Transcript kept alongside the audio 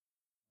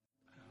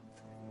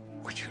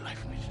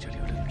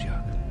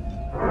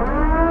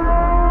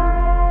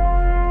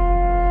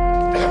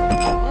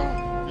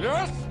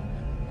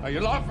Are you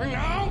laughing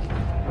now?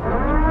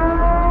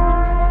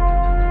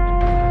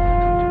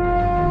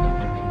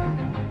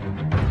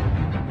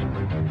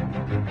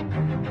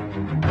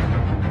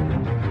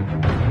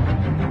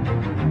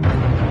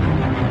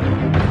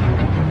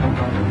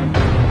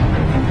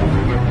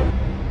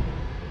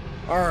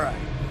 All right.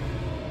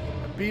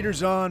 My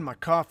beater's on, my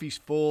coffee's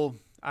full.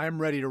 I'm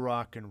ready to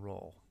rock and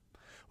roll.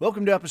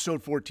 Welcome to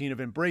episode 14 of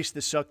Embrace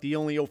the Suck, the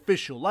only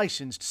official,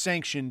 licensed,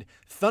 sanctioned,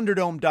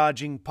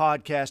 Thunderdome-dodging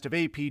podcast of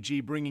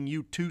APG, bringing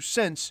you 2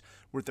 cents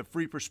worth of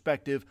free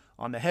perspective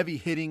on the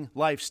heavy-hitting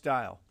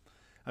lifestyle.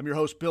 I'm your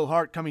host, Bill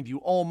Hart, coming to you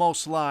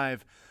almost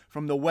live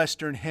from the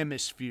Western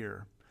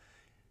Hemisphere,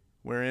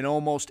 where in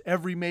almost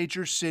every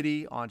major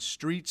city, on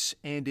streets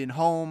and in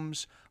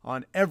homes,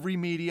 on every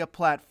media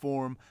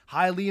platform,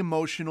 highly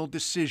emotional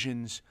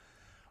decisions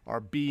are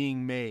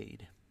being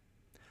made.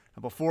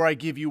 Now, before I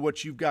give you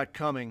what you've got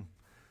coming,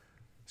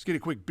 let's get a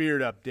quick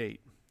beard update.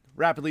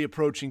 Rapidly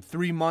approaching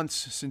 3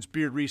 months since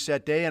Beard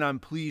Reset Day, and I'm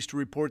pleased to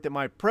report that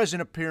my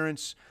present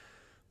appearance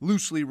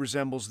loosely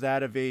resembles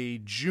that of a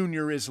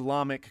junior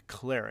Islamic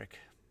cleric.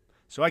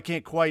 So I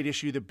can't quite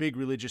issue the big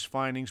religious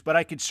findings, but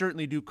I could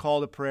certainly do call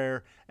to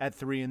prayer at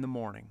 3 in the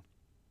morning.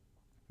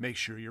 Make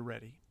sure you're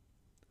ready.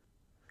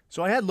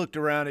 So I had looked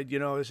around at,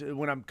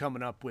 when I'm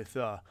coming up with,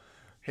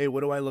 hey,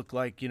 what do I look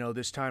like,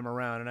 this time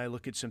around? And I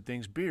look at some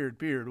things,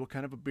 beard, what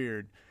kind of a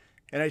beard?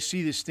 And I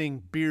see this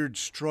thing, beard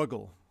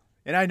struggle.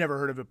 And I never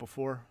heard of it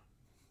before,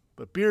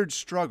 but beard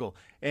struggle.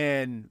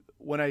 And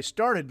when I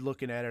started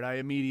looking at it, I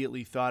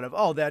immediately thought of,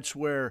 oh, that's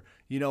where,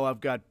 I've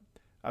got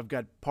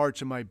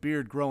parts of my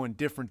beard grow in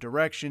different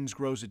directions,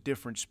 grows at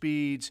different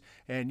speeds,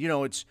 and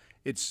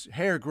it's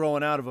hair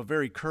growing out of a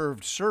very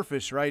curved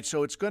surface, right?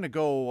 So it's going to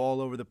go all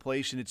over the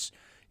place, and it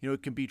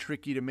can be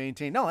tricky to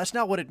maintain. No, that's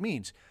not what it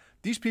means.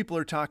 These people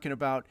are talking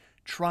about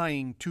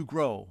trying to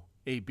grow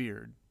a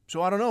beard.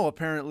 So I don't know,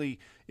 apparently,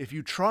 if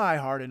you try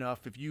hard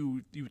enough, if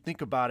you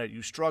think about it,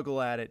 you struggle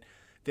at it,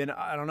 then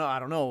I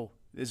don't know.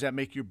 Does that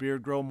make your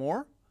beard grow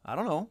more? I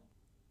don't know.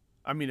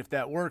 I mean, if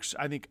that works,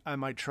 I think I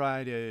might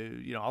try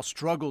to, I'll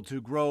struggle to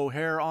grow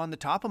hair on the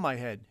top of my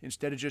head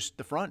instead of just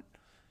the front.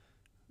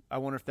 I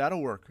wonder if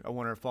that'll work. I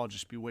wonder if I'll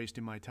just be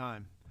wasting my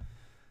time.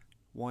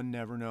 One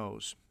never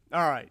knows.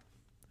 All right.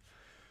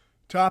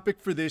 Topic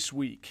for this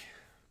week.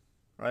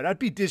 All right, I'd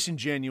be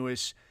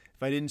disingenuous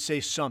if I didn't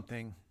say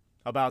something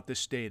about the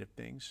state of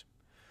things.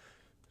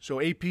 So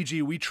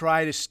APG, we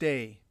try to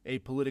stay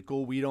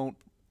apolitical. We don't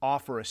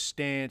offer a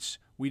stance.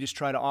 We just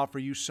try to offer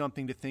you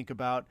something to think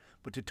about,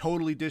 but to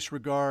totally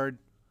disregard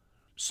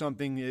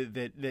something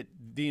that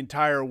the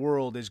entire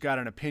world has got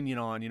an opinion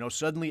on.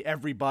 Suddenly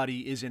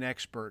everybody is an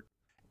expert.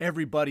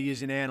 Everybody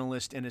is an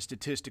analyst and a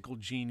statistical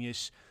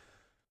genius.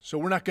 So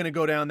we're not going to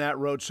go down that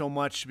road so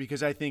much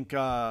because I think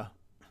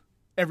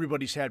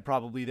everybody's had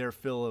probably their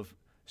fill of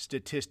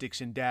statistics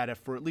and data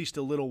for at least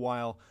a little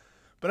while.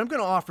 But I'm going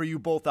to offer you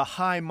both a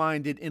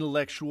high-minded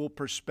intellectual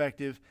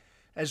perspective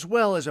as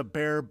well as a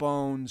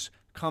bare-bones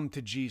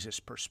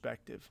come-to-Jesus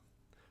perspective.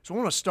 So I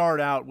want to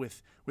start out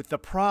with the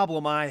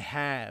problem I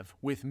have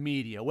with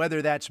media,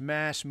 whether that's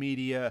mass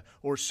media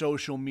or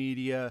social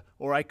media,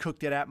 or I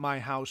cooked it at my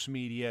house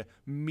media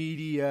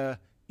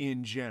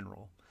in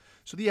general.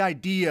 So the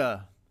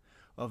idea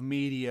of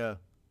media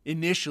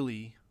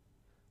initially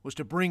was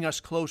to bring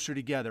us closer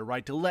together,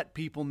 right? To let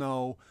people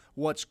know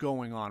what's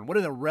going on. What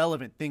are the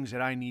relevant things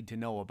that I need to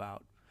know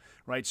about,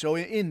 right? So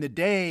in the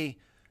day,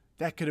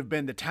 that could have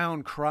been the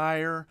town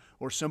crier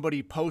or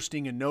somebody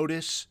posting a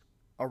notice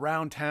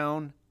around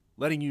town,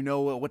 letting you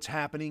know what's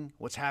happening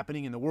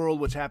in the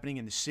world, what's happening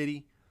in the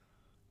city.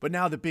 But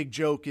now the big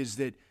joke is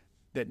that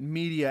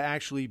media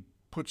actually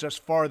puts us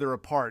farther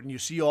apart. And you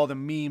see all the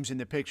memes and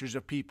the pictures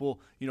of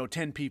people,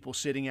 10 people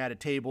sitting at a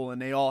table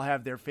and they all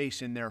have their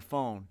face in their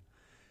phone.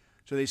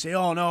 So they say,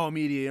 oh no,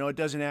 media, it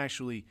doesn't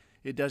actually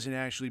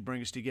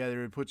bring us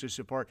together. It puts us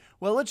apart.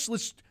 Well,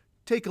 let's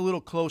take a little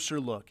closer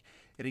look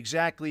at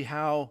exactly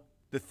how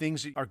the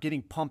things that are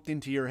getting pumped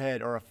into your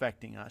head are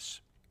affecting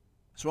us.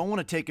 So I want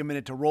to take a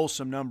minute to roll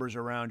some numbers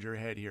around your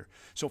head here.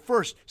 So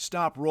first,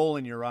 stop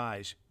rolling your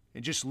eyes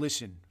and just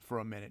listen for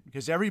a minute,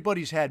 because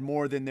everybody's had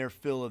more than their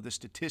fill of the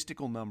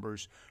statistical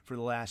numbers for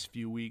the last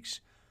few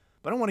weeks.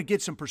 But I want to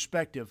get some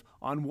perspective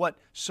on what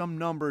some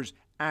numbers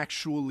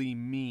actually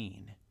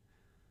mean.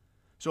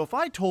 So if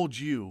I told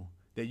you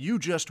that you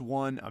just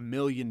won $1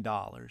 million,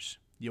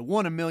 you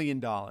won $1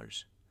 million, you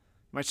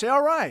might say,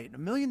 all right, $1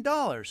 million,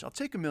 I'll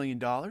take $1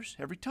 million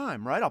every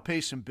time, right? I'll pay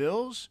some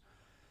bills.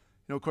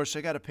 Of course,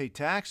 I got to pay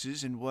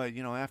taxes, and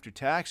after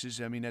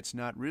taxes, it's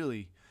not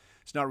really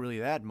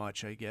that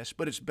much, I guess,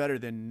 but it's better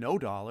than no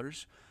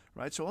dollars,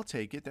 right? So I'll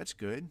take it. That's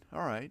good.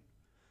 All right.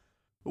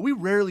 But we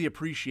rarely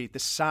appreciate the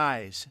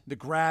size, the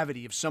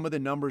gravity of some of the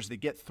numbers that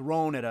get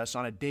thrown at us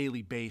on a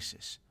daily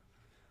basis.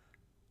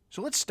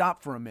 So let's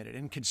stop for a minute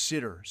and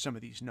consider some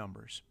of these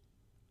numbers.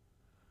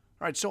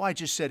 All right, so I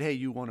just said, hey,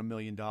 you won $1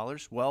 million.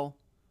 Well,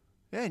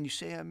 yeah, and you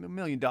say $1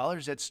 million,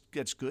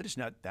 that's good. It's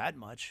not that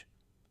much.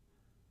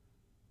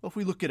 Well, if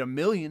we look at a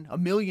million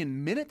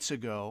minutes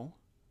ago,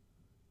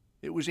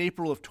 it was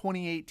April of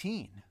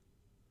 2018.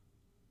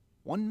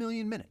 1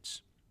 million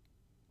minutes.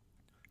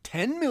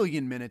 10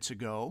 million minutes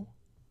ago,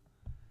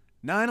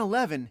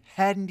 9/11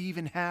 hadn't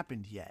even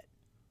happened yet.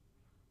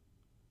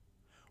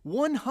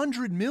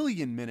 100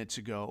 million minutes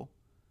ago,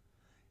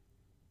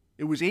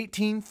 it was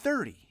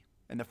 1830,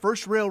 and the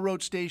first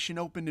railroad station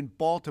opened in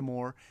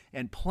Baltimore,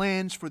 and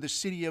plans for the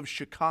city of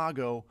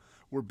Chicago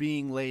were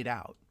being laid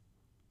out.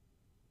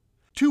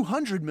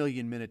 200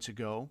 million minutes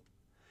ago,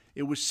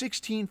 it was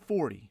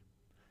 1640,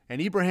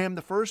 and Ibrahim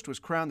I was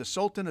crowned the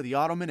Sultan of the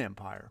Ottoman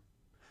Empire.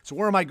 So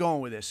where am I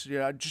going with this?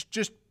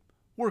 Just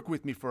work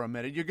with me for a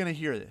minute. You're going to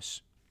hear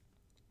this.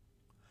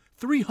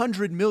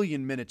 300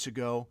 million minutes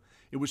ago,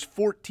 it was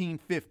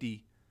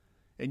 1450,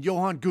 and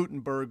Johann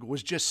Gutenberg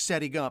was just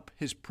setting up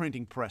his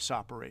printing press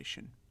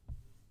operation.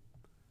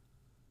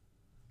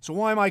 So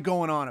why am I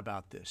going on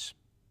about this?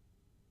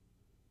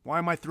 Why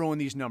am I throwing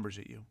these numbers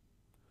at you?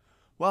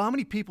 Well, how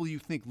many people do you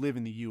think live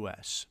in the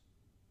U.S.?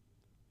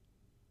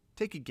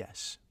 Take a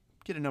guess.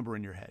 Get a number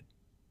in your head.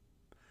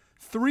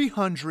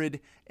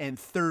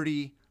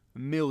 330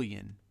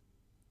 million.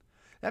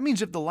 That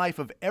means if the life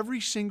of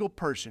every single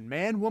person,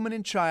 man, woman,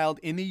 and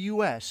child in the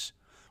U.S.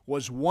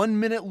 was 1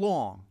 minute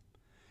long,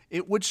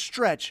 it would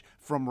stretch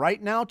from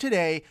right now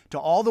today to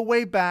all the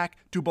way back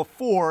to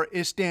before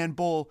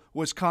Istanbul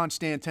was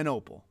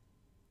Constantinople.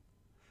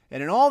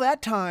 And in all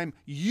that time,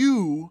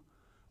 you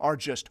are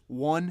just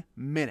 1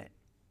 minute.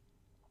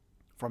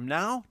 From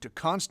now to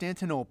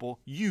Constantinople,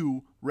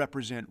 you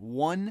represent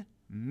 1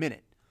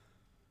 minute.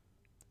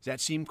 Does that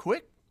seem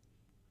quick?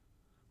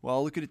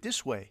 Well, look at it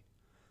this way.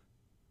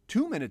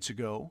 2 minutes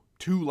ago,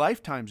 2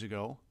 lifetimes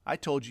ago, I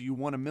told you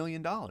won $1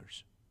 million.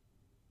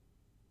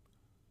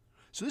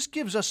 So this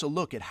gives us a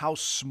look at how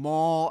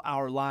small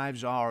our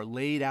lives are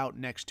laid out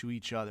next to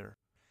each other.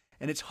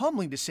 And it's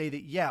humbling to say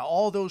that, yeah,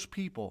 all those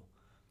people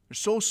are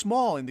so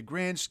small in the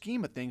grand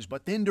scheme of things,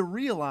 but then to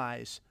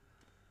realize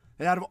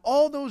that out of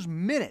all those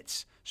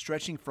minutes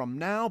stretching from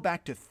now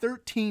back to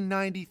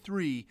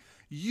 1393,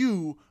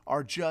 you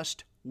are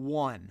just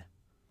one.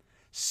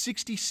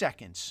 60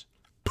 seconds,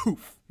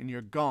 poof, and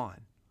you're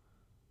gone.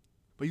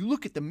 But you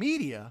look at the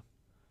media,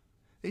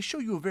 they show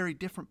you a very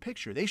different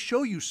picture. They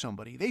show you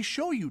somebody. They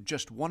show you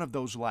just one of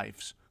those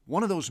lives,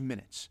 one of those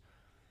minutes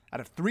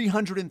out of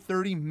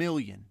 330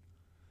 million.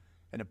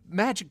 And a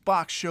magic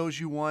box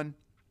shows you one,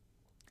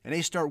 and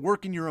they start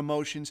working your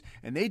emotions,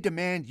 and they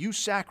demand you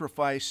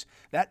sacrifice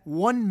that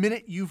 1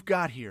 minute you've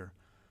got here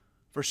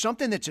for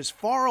something that's as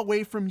far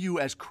away from you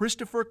as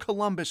Christopher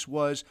Columbus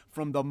was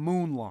from the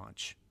moon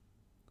launch.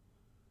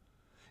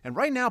 And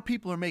right now,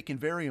 people are making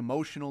very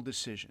emotional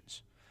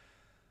decisions.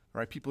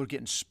 Right? People are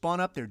getting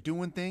spun up. They're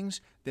doing things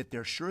that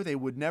they're sure they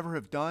would never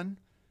have done.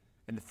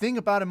 And the thing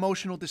about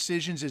emotional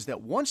decisions is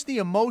that once the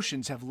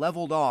emotions have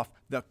leveled off,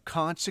 the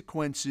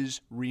consequences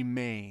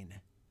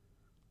remain.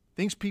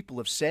 Things people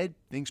have said,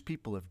 things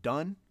people have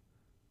done,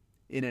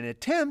 in an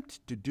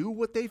attempt to do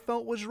what they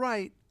felt was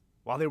right,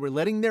 while they were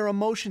letting their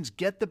emotions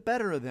get the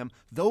better of them,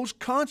 those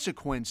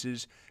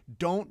consequences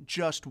don't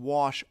just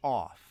wash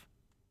off.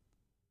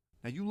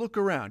 Now you look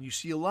around, you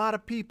see a lot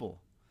of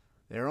people.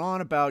 They're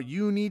on about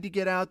you need to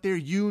get out there,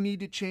 you need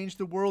to change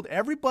the world.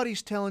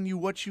 Everybody's telling you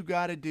what you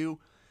got to do.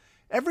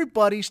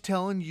 Everybody's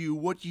telling you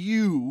what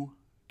you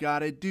got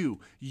to do.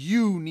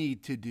 You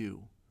need to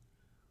do.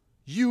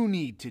 You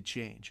need to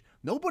change.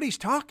 Nobody's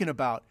talking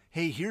about,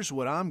 hey, here's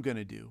what I'm going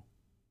to do.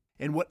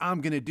 And what I'm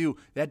going to do,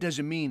 that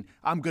doesn't mean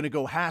I'm going to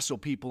go hassle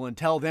people and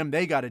tell them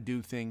they got to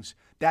do things.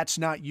 That's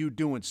not you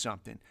doing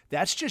something.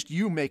 That's just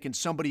you making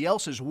somebody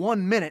else's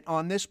 1 minute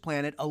on this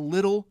planet a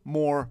little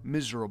more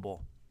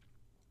miserable.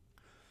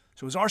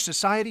 So is our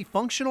society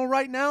functional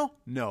right now?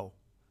 No.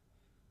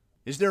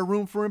 Is there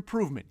room for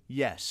improvement?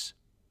 Yes.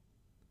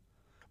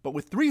 But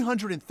with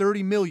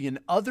 330 million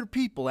other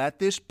people at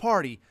this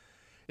party,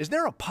 is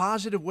there a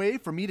positive way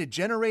for me to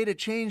generate a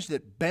change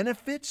that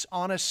benefits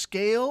on a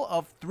scale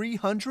of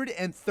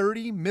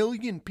 330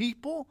 million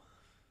people?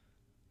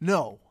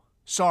 No.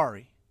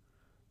 Sorry.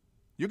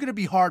 You're going to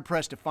be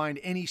hard-pressed to find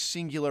any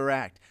singular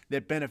act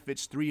that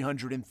benefits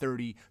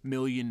 330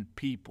 million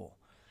people.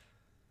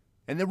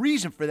 And the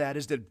reason for that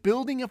is that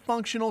building a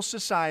functional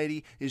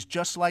society is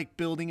just like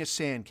building a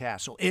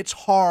sandcastle. It's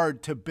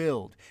hard to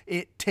build.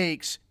 It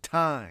takes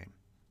time.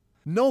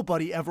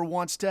 Nobody ever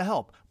wants to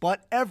help,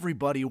 but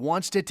everybody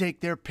wants to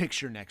take their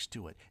picture next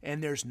to it.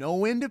 And there's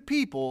no end of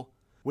people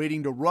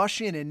waiting to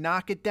rush in and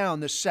knock it down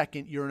the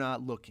second you're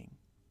not looking.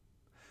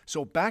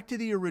 So back to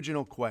the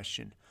original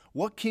question,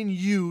 what can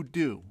you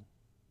do?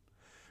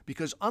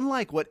 Because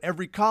unlike what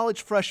every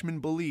college freshman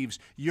believes,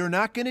 you're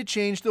not going to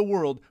change the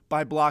world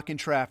by blocking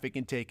traffic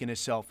and taking a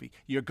selfie.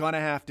 You're going to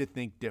have to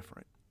think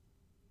different.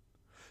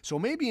 So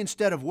maybe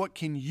instead of what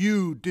can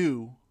you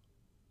do,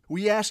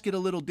 we ask it a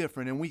little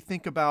different and we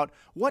think about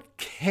what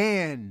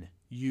can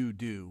you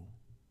do?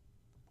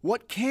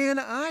 What can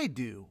I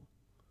do?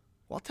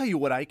 Well, I'll tell you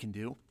what I can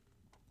do.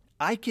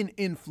 I can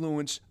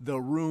influence the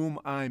room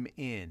I'm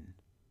in.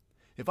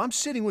 If I'm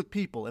sitting with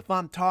people, if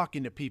I'm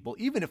talking to people,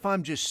 even if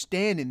I'm just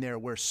standing there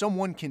where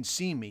someone can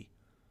see me,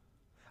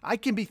 I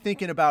can be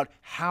thinking about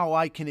how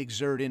I can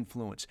exert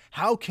influence.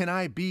 How can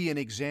I be an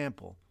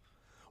example?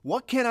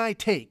 What can I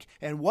take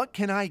and what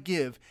can I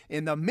give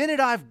in the minute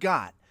I've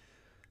got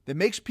that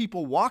makes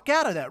people walk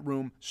out of that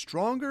room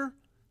stronger,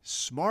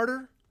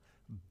 smarter,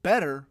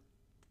 better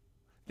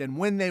than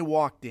when they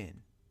walked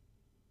in?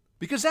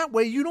 Because that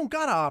way you don't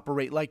got to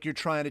operate like you're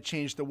trying to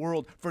change the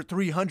world for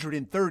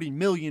 330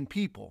 million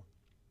people.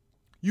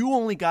 You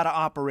only got to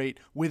operate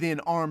within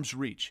arm's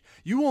reach.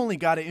 You only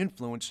got to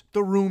influence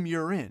the room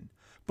you're in.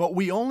 But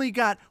we only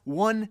got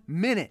 1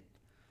 minute.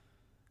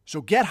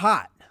 So get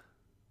hot.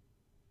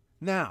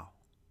 Now,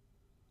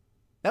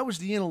 that was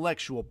the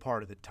intellectual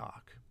part of the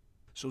talk.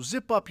 So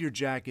zip up your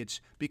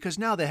jackets because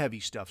now the heavy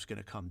stuff's going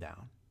to come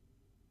down.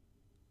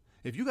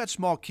 If you got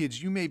small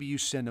kids, maybe you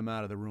send them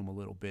out of the room a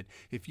little bit.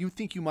 If you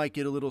think you might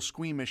get a little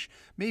squeamish,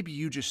 maybe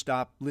you just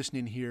stop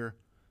listening here.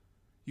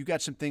 You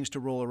got some things to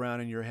roll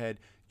around in your head.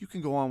 You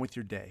can go on with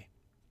your day.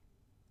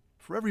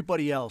 For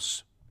everybody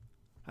else,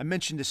 I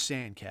mentioned a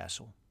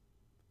sandcastle.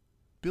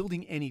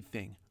 Building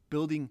anything,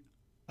 building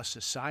a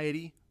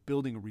society,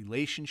 building a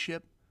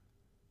relationship,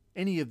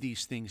 any of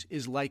these things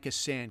is like a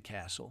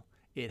sandcastle.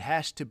 It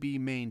has to be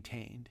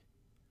maintained.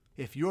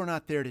 If you're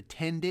not there to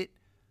tend it,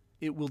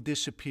 it will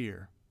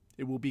disappear.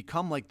 It will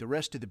become like the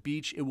rest of the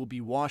beach. It will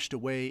be washed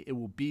away. It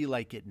will be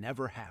like it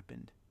never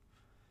happened.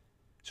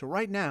 So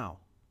right now,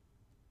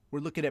 we're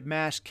looking at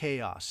mass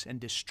chaos and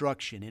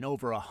destruction in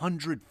over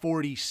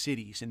 140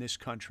 cities in this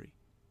country.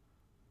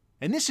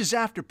 And this is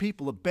after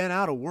people have been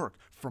out of work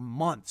for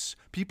months.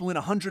 People in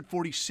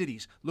 140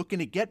 cities looking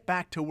to get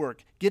back to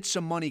work, get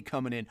some money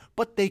coming in,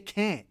 but they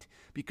can't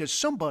because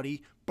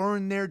somebody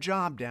burned their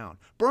job down,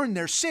 burned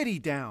their city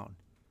down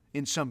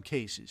in some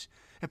cases.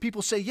 And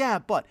people say, yeah,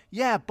 but.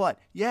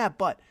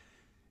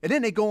 And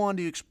then they go on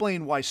to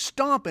explain why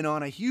stomping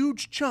on a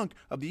huge chunk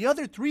of the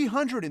other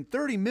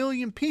 330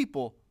 million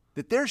people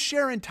that they're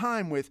sharing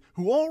time with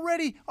who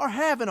already are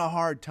having a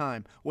hard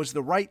time was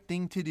the right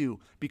thing to do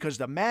because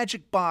the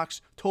magic box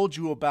told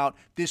you about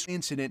this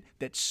incident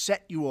that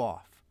set you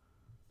off.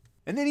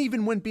 And then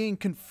even when being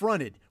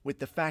confronted with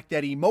the fact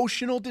that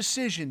emotional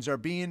decisions are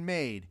being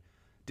made,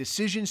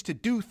 decisions to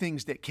do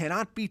things that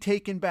cannot be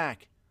taken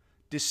back,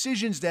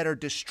 decisions that are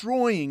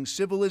destroying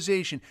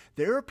civilization,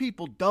 there are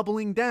people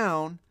doubling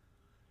down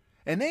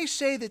and they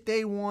say that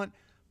they want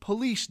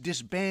police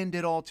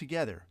disbanded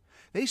altogether.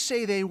 They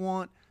say they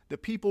want the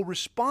people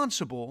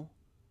responsible,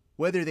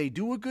 whether they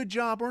do a good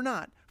job or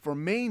not, for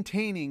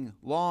maintaining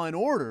law and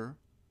order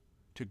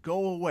to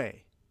go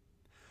away.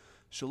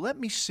 So let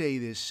me say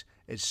this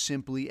as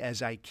simply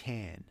as I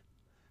can.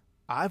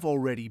 I've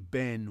already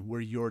been where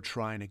you're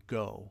trying to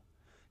go.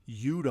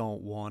 You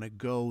don't want to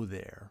go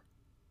there.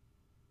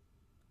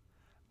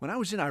 When I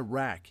was in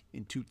Iraq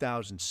in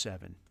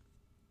 2007,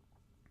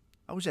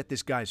 I was at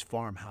this guy's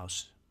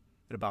farmhouse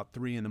at about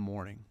 3 a.m.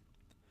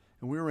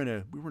 And we were in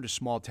a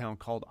small town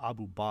called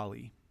Abu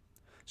Bali.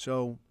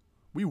 So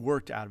we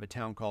worked out of a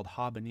town called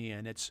Habaniya,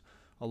 and it's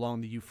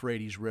along the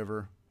Euphrates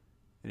River,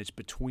 and it's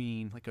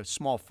between, like a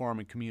small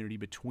farming community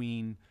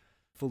between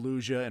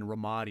Fallujah and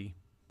Ramadi.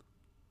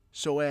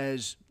 So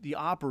as the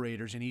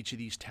operators in each of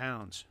these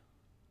towns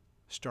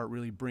start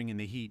really bringing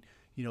the heat,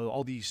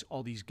 all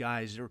these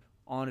guys are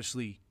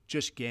honestly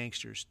just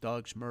gangsters,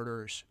 thugs,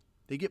 murderers.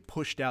 They get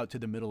pushed out to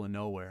the middle of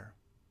nowhere.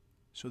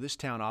 So this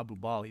town, Abu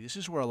Bali, this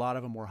is where a lot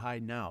of them were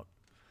hiding out.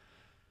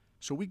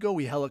 So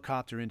we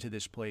helicopter into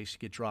this place,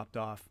 get dropped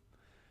off,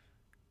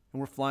 and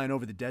we're flying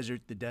over the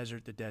desert.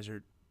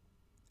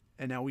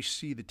 And now we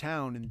see the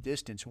town in the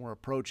distance, and we're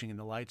approaching, and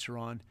the lights are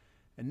on.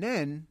 And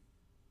then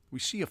we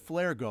see a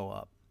flare go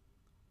up.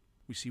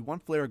 We see one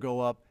flare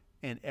go up,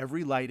 and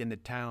every light in the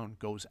town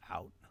goes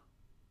out.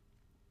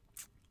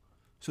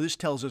 So this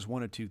tells us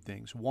one of two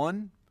things.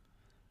 One,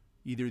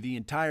 either the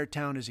entire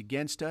town is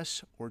against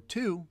us, or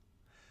two,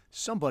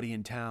 somebody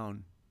in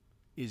town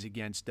is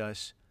against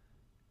us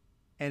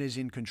and is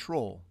in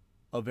control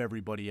of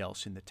everybody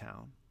else in the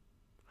town.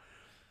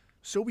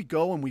 So we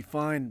go and we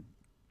find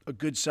a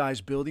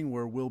good-sized building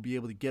where we'll be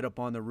able to get up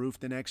on the roof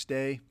the next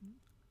day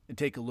and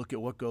take a look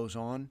at what goes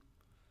on.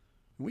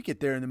 And we get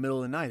there in the middle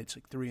of the night. It's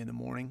like 3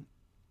 a.m.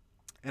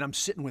 And I'm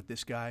sitting with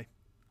this guy.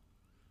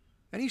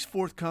 And he's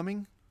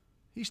forthcoming.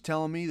 He's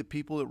telling me the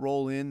people that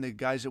roll in, the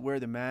guys that wear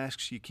the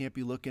masks, you can't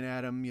be looking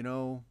at them,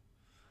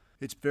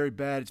 It's very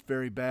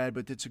bad,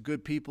 but it's a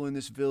good people in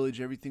this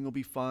village. Everything will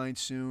be fine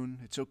soon.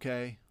 It's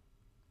okay.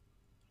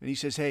 And he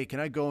says, hey, can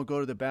I go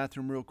to the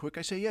bathroom real quick?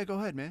 I say, yeah, go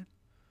ahead, man.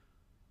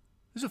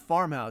 There's a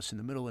farmhouse in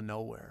the middle of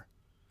nowhere.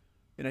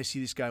 And I see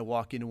this guy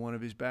walk into one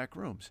of his back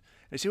rooms.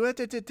 And I say,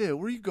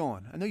 where are you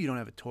going? I know you don't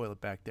have a toilet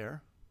back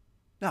there.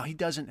 No, he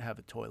doesn't have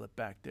a toilet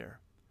back there.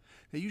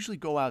 They usually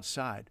go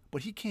outside,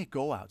 but he can't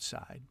go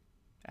outside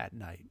at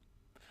night.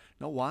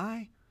 Know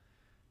why?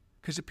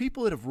 Because the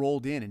people that have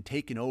rolled in and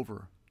taken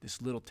over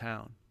this little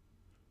town,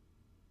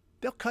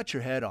 they'll cut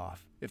your head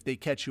off if they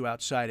catch you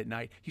outside at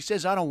night. He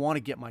says, I don't want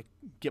to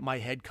get my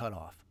head cut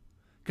off.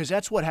 Because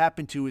that's what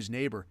happened to his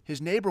neighbor.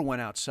 His neighbor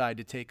went outside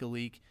to take a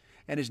leak,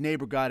 and his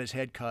neighbor got his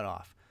head cut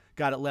off,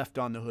 got it left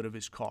on the hood of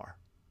his car.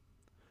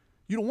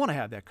 You don't want to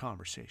have that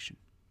conversation.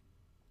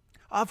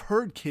 I've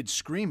heard kids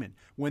screaming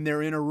when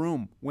they're in a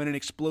room when an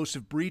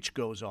explosive breach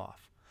goes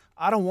off.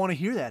 I don't want to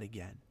hear that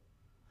again.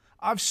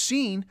 I've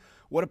seen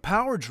what a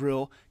power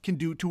drill can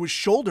do to a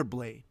shoulder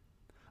blade.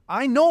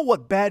 I know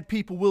what bad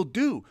people will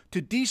do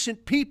to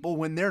decent people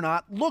when they're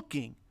not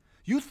looking.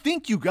 You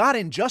think you got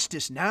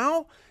injustice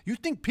now? You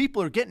think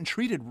people are getting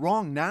treated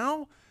wrong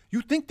now?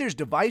 You think there's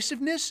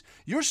divisiveness?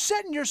 You're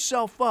setting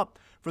yourself up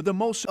for the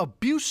most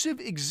abusive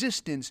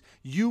existence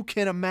you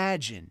can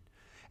imagine.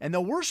 And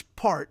the worst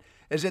part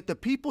is that the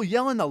people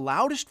yelling the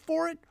loudest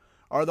for it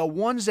are the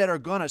ones that are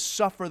going to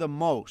suffer the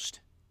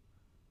most.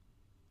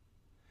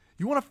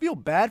 You want to feel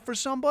bad for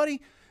somebody?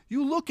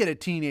 You look at a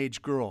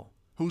teenage girl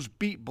who's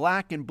beat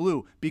black and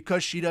blue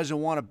because she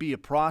doesn't want to be a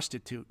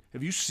prostitute.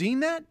 Have you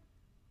seen that?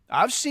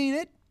 I've seen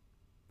it.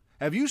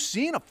 Have you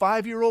seen a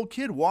 5-year-old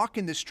kid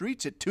walking the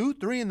streets at 2,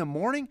 3 in the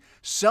morning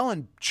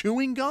selling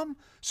chewing gum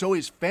so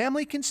his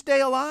family can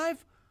stay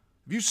alive?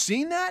 Have you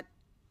seen that?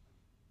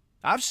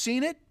 I've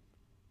seen it.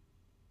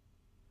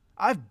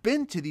 I've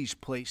been to these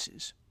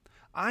places.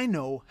 I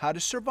know how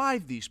to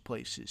survive these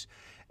places.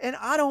 And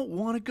I don't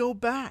want to go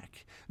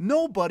back.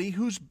 Nobody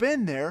who's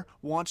been there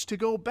wants to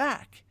go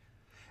back.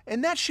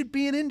 And that should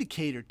be an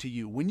indicator to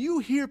you. When you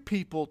hear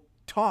people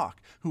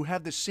talk who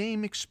have the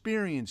same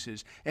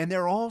experiences and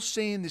they're all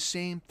saying the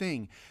same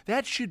thing,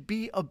 that should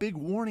be a big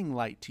warning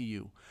light to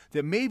you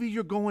that maybe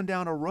you're going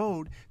down a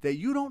road that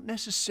you don't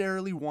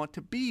necessarily want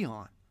to be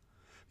on.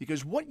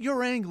 Because what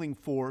you're angling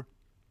for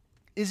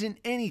isn't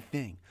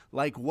anything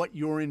like what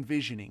you're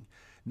envisioning.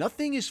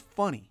 Nothing is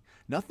funny.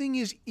 Nothing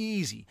is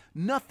easy.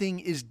 Nothing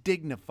is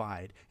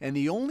dignified. And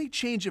the only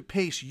change of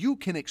pace you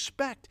can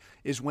expect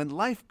is when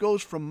life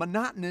goes from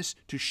monotonous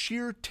to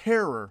sheer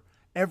terror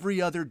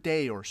every other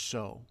day or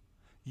so.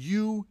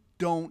 You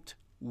don't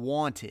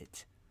want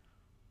it.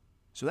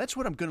 So that's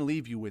what I'm going to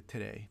leave you with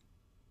today.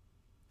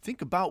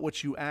 Think about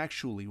what you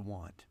actually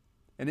want,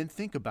 and then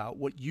think about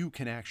what you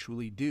can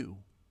actually do.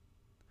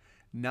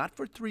 Not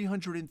for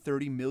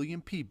 330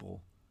 million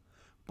people,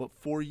 but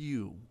for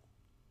you.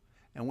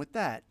 And with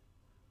that,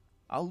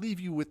 I'll leave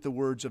you with the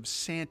words of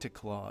Santa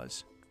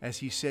Claus as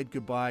he said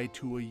goodbye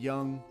to a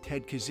young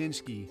Ted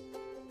Kaczynski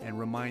and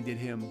reminded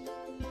him,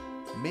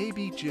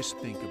 maybe just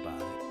think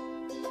about it.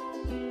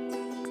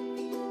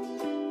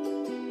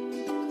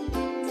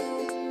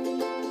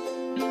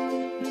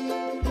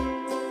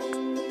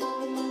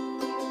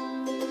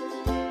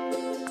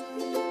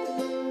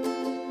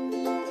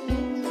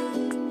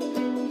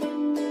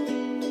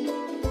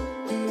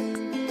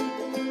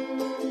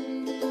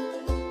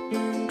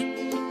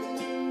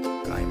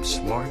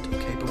 Smart,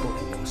 capable,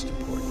 and most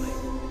importantly,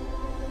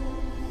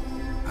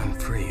 I'm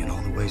free in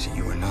all the ways that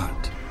you are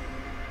not.